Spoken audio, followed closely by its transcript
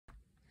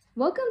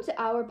Welcome to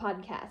our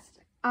podcast,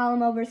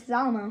 Alamo vs.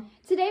 Alamo.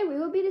 Today we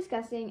will be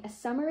discussing a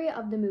summary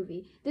of the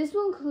movie. This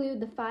will include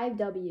the 5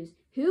 W's: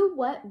 who,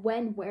 what,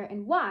 when, where,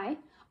 and why,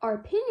 our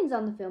opinions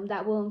on the film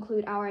that will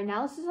include our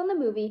analysis on the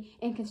movie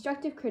and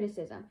constructive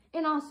criticism,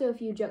 and also a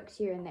few jokes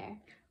here and there.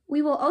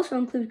 We will also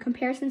include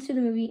comparisons to the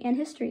movie and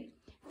history.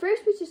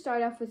 First, we should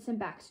start off with some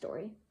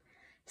backstory.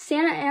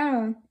 Santa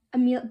Anna,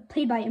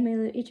 played by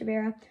Emilio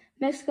Echeverria,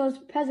 Mexico's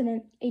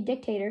president, a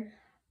dictator,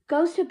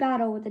 goes to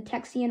battle with the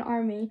Texian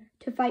army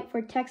to fight for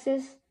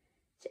Texas'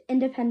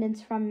 independence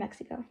from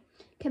Mexico.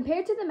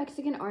 Compared to the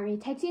Mexican army,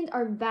 Texians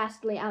are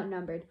vastly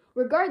outnumbered.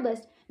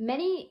 Regardless,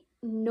 many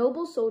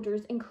noble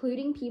soldiers,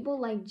 including people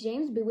like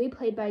James Bowie,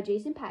 played by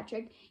Jason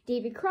Patric,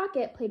 David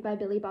Crockett, played by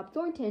Billy Bob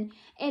Thornton,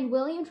 and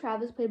William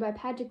Travis, played by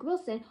Patrick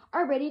Wilson,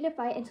 are ready to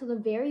fight until the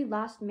very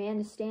last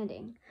man is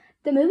standing.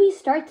 The movie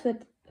starts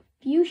with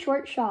few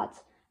short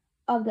shots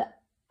of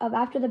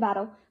after the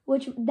battle,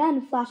 which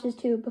then flashes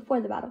to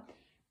before the battle.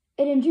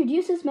 It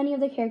introduces many of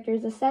the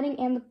characters, the setting,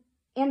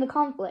 and the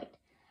conflict,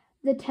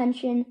 the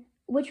tension,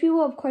 which we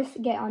will of course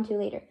get onto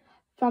later.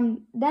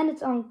 From then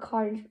it's on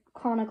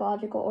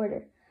chronological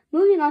order.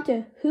 Moving on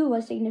to who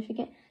was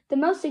significant, the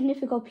most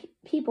significant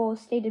people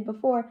stated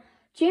before: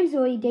 James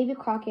Bowie, David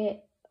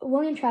Crockett,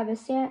 William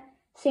Travis, Santa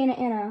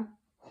Anna,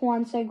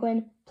 Juan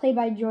Seguin, played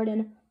by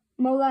Jordan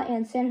Mola,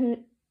 and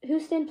Sam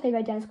Houston, played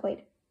by Dennis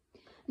Quaid.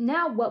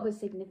 Now, what was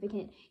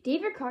significant?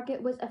 David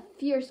Crockett was a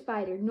fierce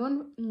fighter,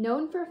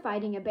 known for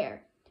fighting a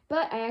bear.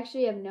 But I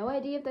actually have no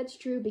idea if that's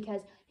true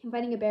because him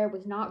fighting a bear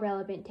was not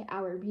relevant to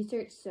our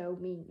research, so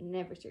we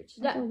never searched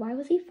it up. So why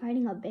was he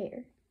fighting a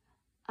bear?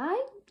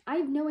 I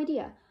have no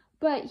idea.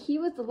 But he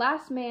was the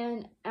last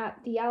man at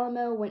the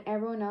Alamo when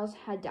everyone else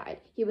had died.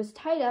 He was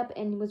tied up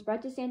and was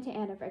brought to Santa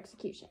Anna for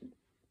execution.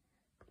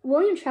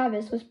 William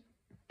Travis was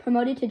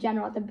promoted to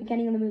general at the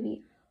beginning of the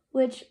movie,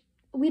 which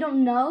we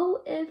don't know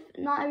if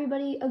not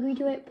everybody agreed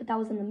to it, but that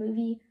was in the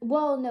movie.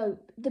 Well, no,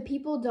 the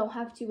people don't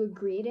have to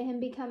agree to him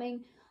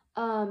becoming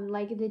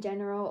like the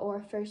general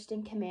or first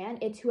in command.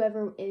 It's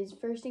whoever is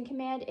first in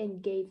command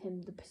and gave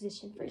him the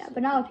position first. Yeah,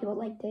 but not a lot of people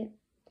liked it.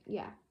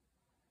 Yeah.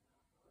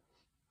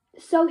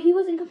 So he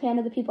was in command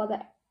of the people at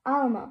the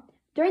Alamo.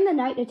 During the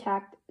night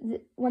attack,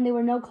 when they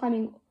were no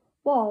climbing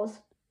walls,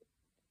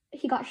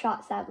 he got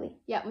shot, sadly.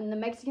 Yeah, when the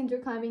Mexicans were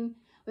climbing,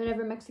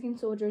 whenever Mexican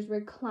soldiers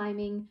were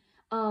climbing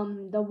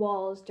the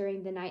walls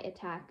during the night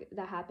attack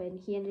that happened,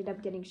 he ended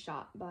up getting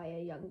shot by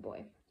a young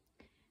boy.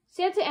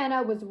 Santa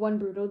Anna was one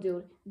brutal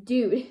dude.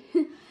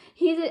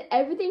 He did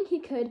everything he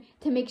could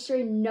to make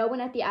sure no one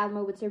at the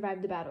Alamo would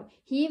survive the battle.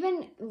 He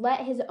even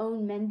let his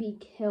own men be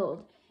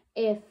killed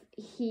if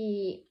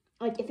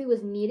it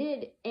was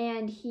needed,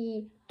 and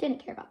he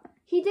didn't care about them.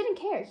 He didn't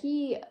care.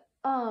 He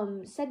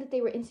said that they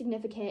were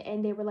insignificant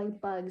and they were like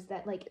bugs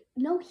that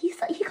No, he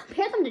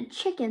compared them to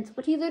chickens.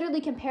 But he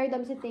literally compared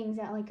them to things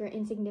that are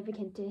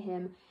insignificant to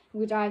him,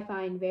 which I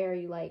find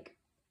very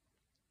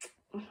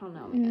I don't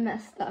know, man.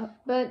 Messed up.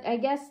 But I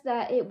guess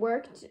that it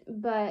worked,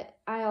 but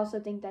I also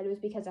think that it was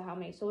because of how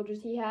many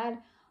soldiers he had.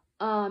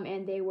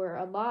 And they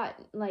were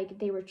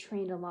they were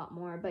trained a lot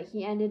more, but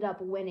he ended up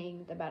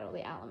winning the Battle of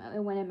the Alamo.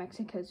 It went in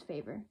Mexico's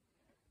favor.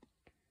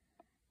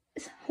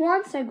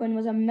 Juan Seguin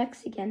was a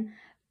Mexican,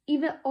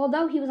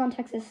 although he was on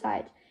Texas'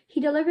 side. He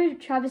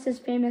delivered Travis's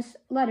famous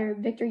letter,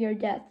 "Victory or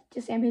Death,"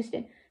 to Sam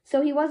Houston,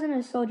 so he wasn't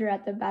a soldier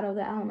at the Battle of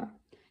the Alamo.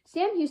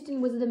 Sam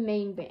Houston was the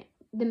main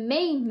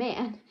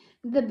man,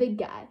 the big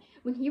guy.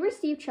 When he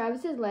received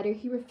Travis's letter,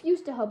 he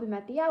refused to help him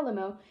at the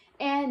Alamo,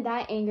 and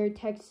that angered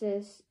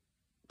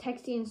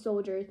Texian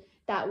soldiers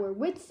that were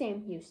with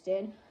Sam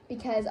Houston,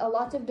 because a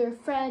lot of their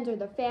friends or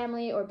their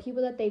family or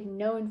people that they've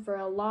known for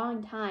a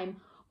long time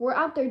were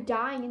out there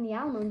dying in the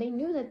Alamo, and they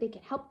knew that they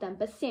could help them.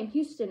 But Sam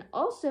Houston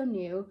also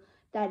knew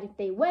that if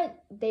they went,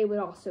 they would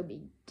also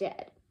be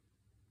dead.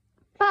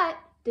 But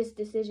this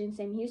decision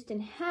Sam Houston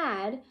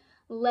had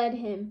led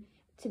him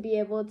to be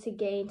able to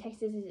gain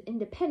Texas's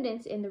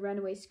independence in the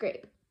runaway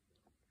scrape.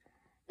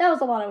 That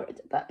was a lot of words,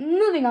 but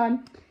moving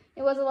on.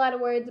 It was a lot of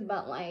words,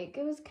 but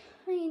it was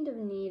kind of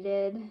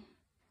needed.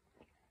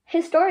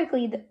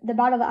 Historically, the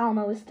Battle of the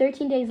Alamo was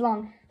 13 days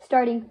long,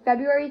 starting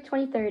February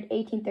 23rd,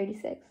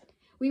 1836.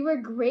 We were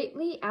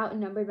greatly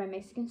outnumbered by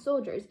Mexican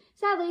soldiers.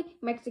 Sadly,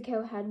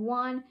 Mexico had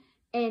won,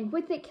 and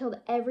with it killed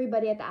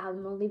everybody at the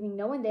Alamo, leaving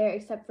no one there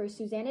except for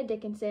Susanna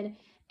Dickinson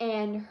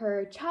and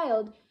her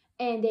child,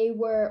 and they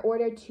were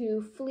ordered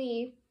to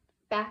flee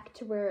back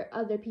to where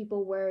other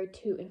people were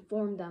to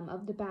inform them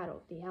of the Battle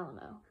of the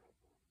Alamo.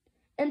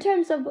 In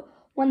terms of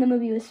when the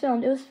movie was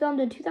filmed, it was filmed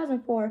in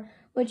 2004,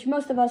 which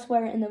most of us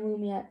weren't in the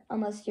womb yet,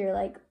 unless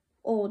you're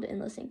old and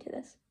listening to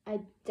this.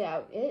 I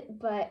doubt it,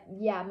 but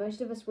yeah,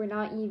 most of us were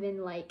not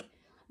even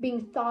being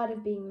thought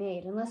of being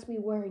made, unless we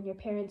were and your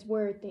parents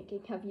were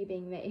thinking of you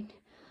being made.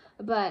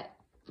 But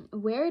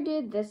where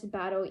did this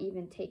battle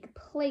even take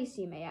place,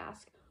 you may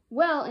ask?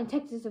 Well, in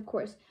Texas, of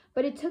course,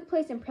 but it took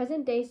place in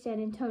present-day San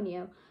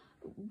Antonio.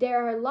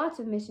 There are lots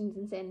of missions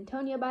in San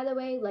Antonio, by the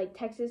way, like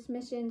Texas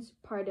missions,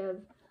 part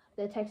of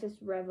the Texas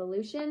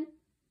Revolution,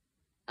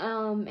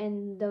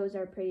 and those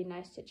are pretty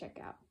nice to check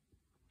out.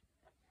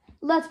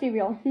 Let's be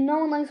real. No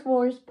one likes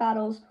wars,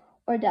 battles,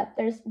 or death.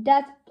 There's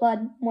death,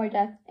 blood, more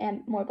death,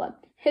 and more blood.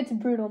 It's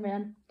brutal,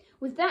 man.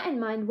 With that in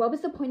mind, what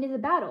was the point of the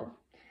battle?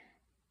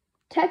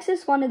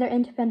 Texas wanted their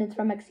independence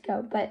from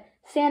Mexico, but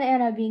Santa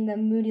Anna, being the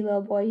moody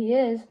little boy he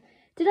is,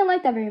 didn't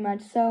like that very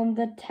much, so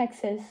the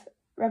Texas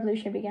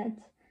Revolution begins.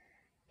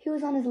 He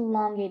was on his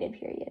elongated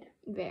period.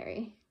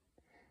 Very.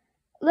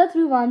 Let's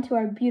move on to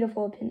our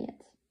beautiful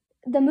opinions.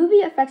 The movie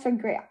effects are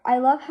great. I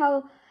love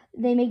how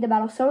they make the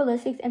battle so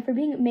realistic, and for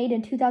being made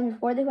in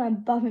 2004, they went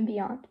above and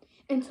beyond.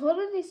 In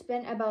total, they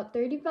spent about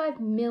 $35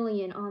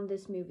 million on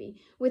this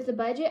movie, with a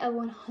budget of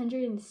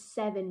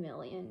 $107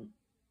 million.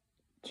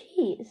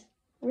 Jeez.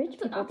 Rich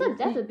people.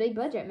 That's a big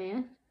budget,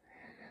 man.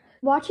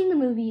 Watching the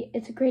movie,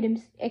 it's a great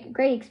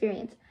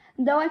experience,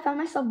 though I found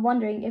myself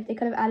wondering if they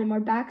could have added more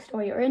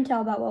backstory or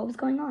intel about what was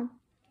going on.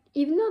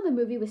 Even though the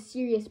movie was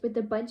serious with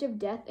a bunch of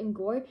death and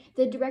gore,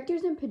 the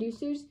directors and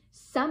producers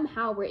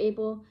somehow were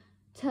able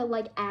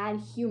to add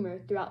humor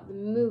throughout the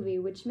movie,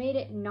 which made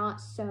it not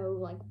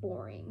so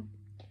boring.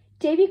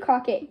 Davy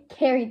Crockett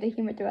carried the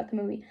humor throughout the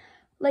movie.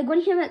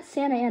 When he met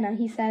Santa Anna,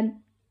 he said,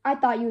 "I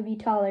thought you would be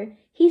taller."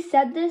 He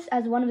said this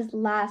as one of his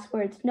last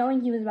words,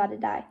 knowing he was about to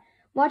die.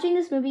 Watching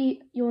this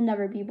movie, you'll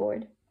never be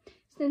bored.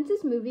 Since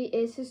this movie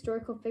is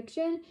historical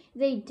fiction,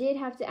 they did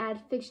have to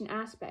add fiction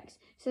aspects,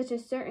 such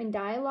as certain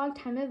dialogue,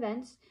 time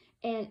events,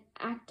 and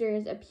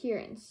actors'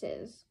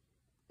 appearances.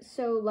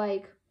 So,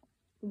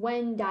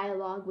 when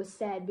dialogue was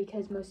said,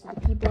 because most of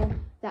the people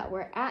that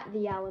were at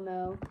the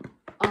Alamo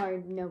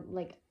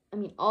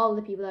all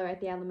the people that were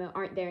at the Alamo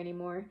aren't there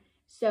anymore.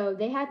 So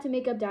they had to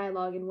make up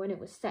dialogue and when it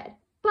was said.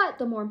 But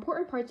the more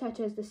important parts, such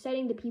as the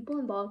setting, the people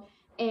involved,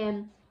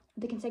 and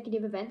the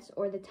consecutive events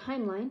or the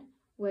timeline,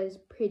 was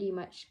pretty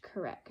much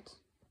correct.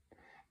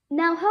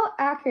 Now, how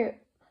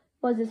accurate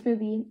was this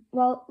movie?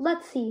 Well,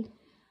 let's see.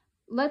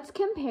 Let's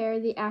compare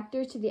the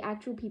actors to the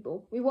actual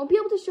people. We won't be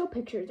able to show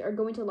pictures or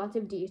go into lots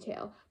of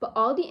detail, but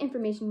all the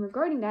information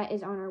regarding that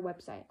is on our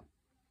website.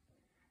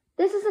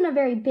 This isn't a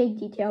very big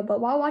detail, but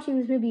while watching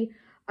this movie,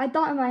 I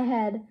thought in my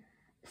head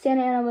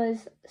Santa Anna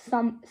was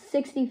some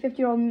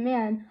 50-year-old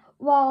man,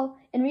 while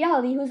in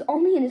reality he was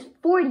only in his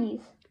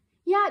 40s.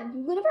 Yeah,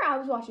 whenever I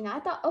was watching that, I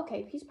thought,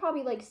 okay, he's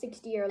probably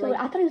 60 or Dude,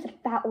 I thought he was a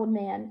fat old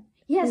man.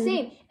 Yeah,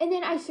 same. And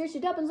then I searched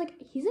it up and was like,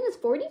 he's in his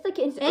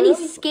 40s? And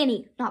he's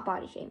skinny. Not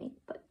body shaming,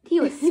 but he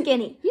was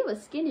skinny. He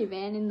was skinny,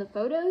 man, in the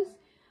photos.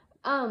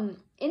 In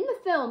the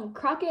film,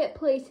 Crockett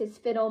plays his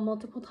fiddle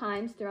multiple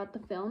times throughout the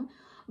film,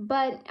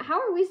 but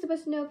how are we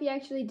supposed to know if he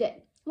actually did?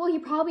 Well, he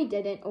probably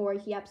didn't, or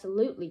he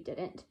absolutely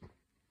didn't.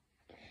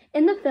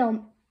 In the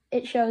film,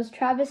 it shows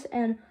Travis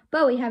and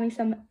Bowie having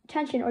some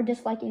tension or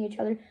disliking each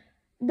other,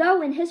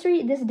 though in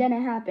history this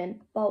didn't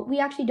happen. Well, we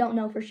actually don't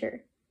know for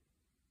sure.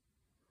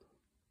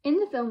 In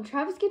the film,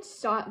 Travis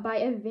gets shot by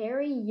a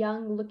very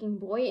young-looking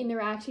boy, and there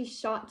were actually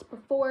shots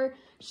before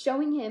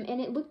showing him, and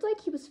it looked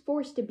like he was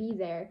forced to be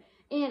there.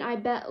 And I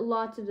bet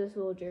lots of the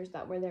soldiers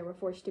that were there were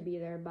forced to be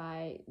there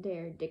by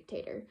their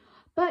dictator.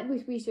 But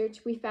with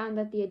research, we found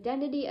that the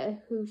identity of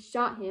who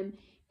shot him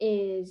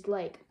is,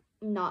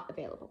 not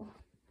available.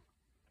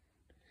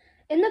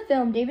 In the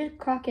film, David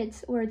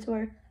Crockett's words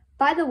were,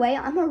 "By the way,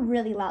 I'm a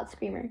really loud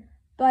screamer."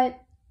 But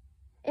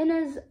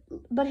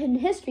in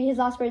history, his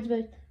last words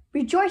were,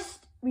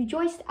 rejoiced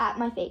at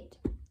my fate.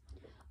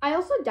 I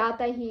also doubt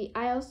that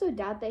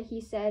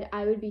he said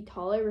I would be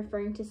taller,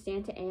 referring to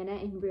Santa Anna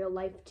in real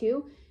life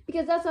too,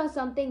 because that's not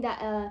something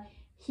that a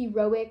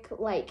heroic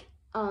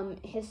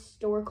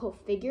historical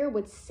figure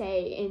would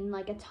say in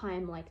a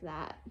time like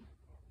that.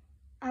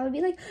 I would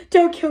be like,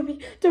 don't kill me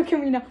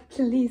now,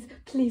 please,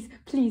 please,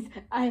 please.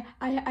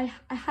 I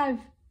have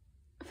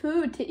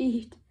food to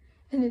eat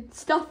and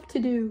stuff to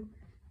do,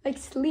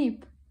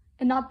 sleep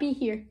and not be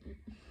here.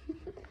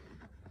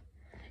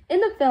 In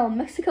the film,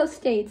 Mexico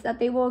states that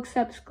they will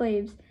accept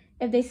slaves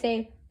if they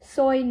say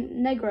soy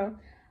negro,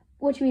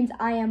 which means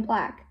I am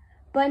black.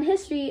 But in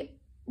history,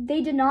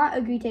 they did not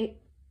agree to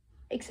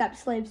accept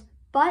slaves,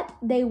 but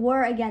they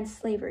were against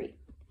slavery.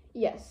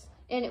 Yes,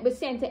 and it was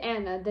Santa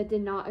Anna that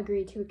did not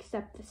agree to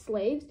accept the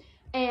slaves.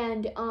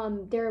 And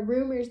there are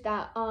rumors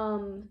that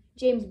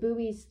James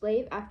Bowie's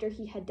slave, after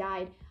he had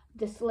died,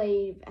 the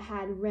slave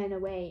had ran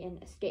away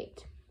and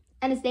escaped.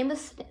 And his name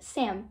was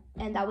Sam,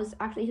 and that was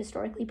actually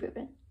historically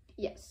proven.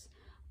 Yes.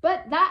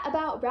 But that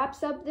about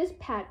wraps up this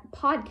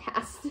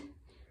podcast.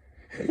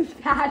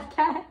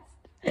 Podcast.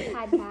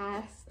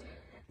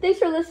 Thanks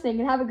for listening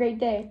and have a great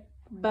day.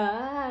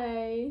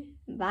 Bye.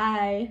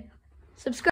 Bye. Subscribe.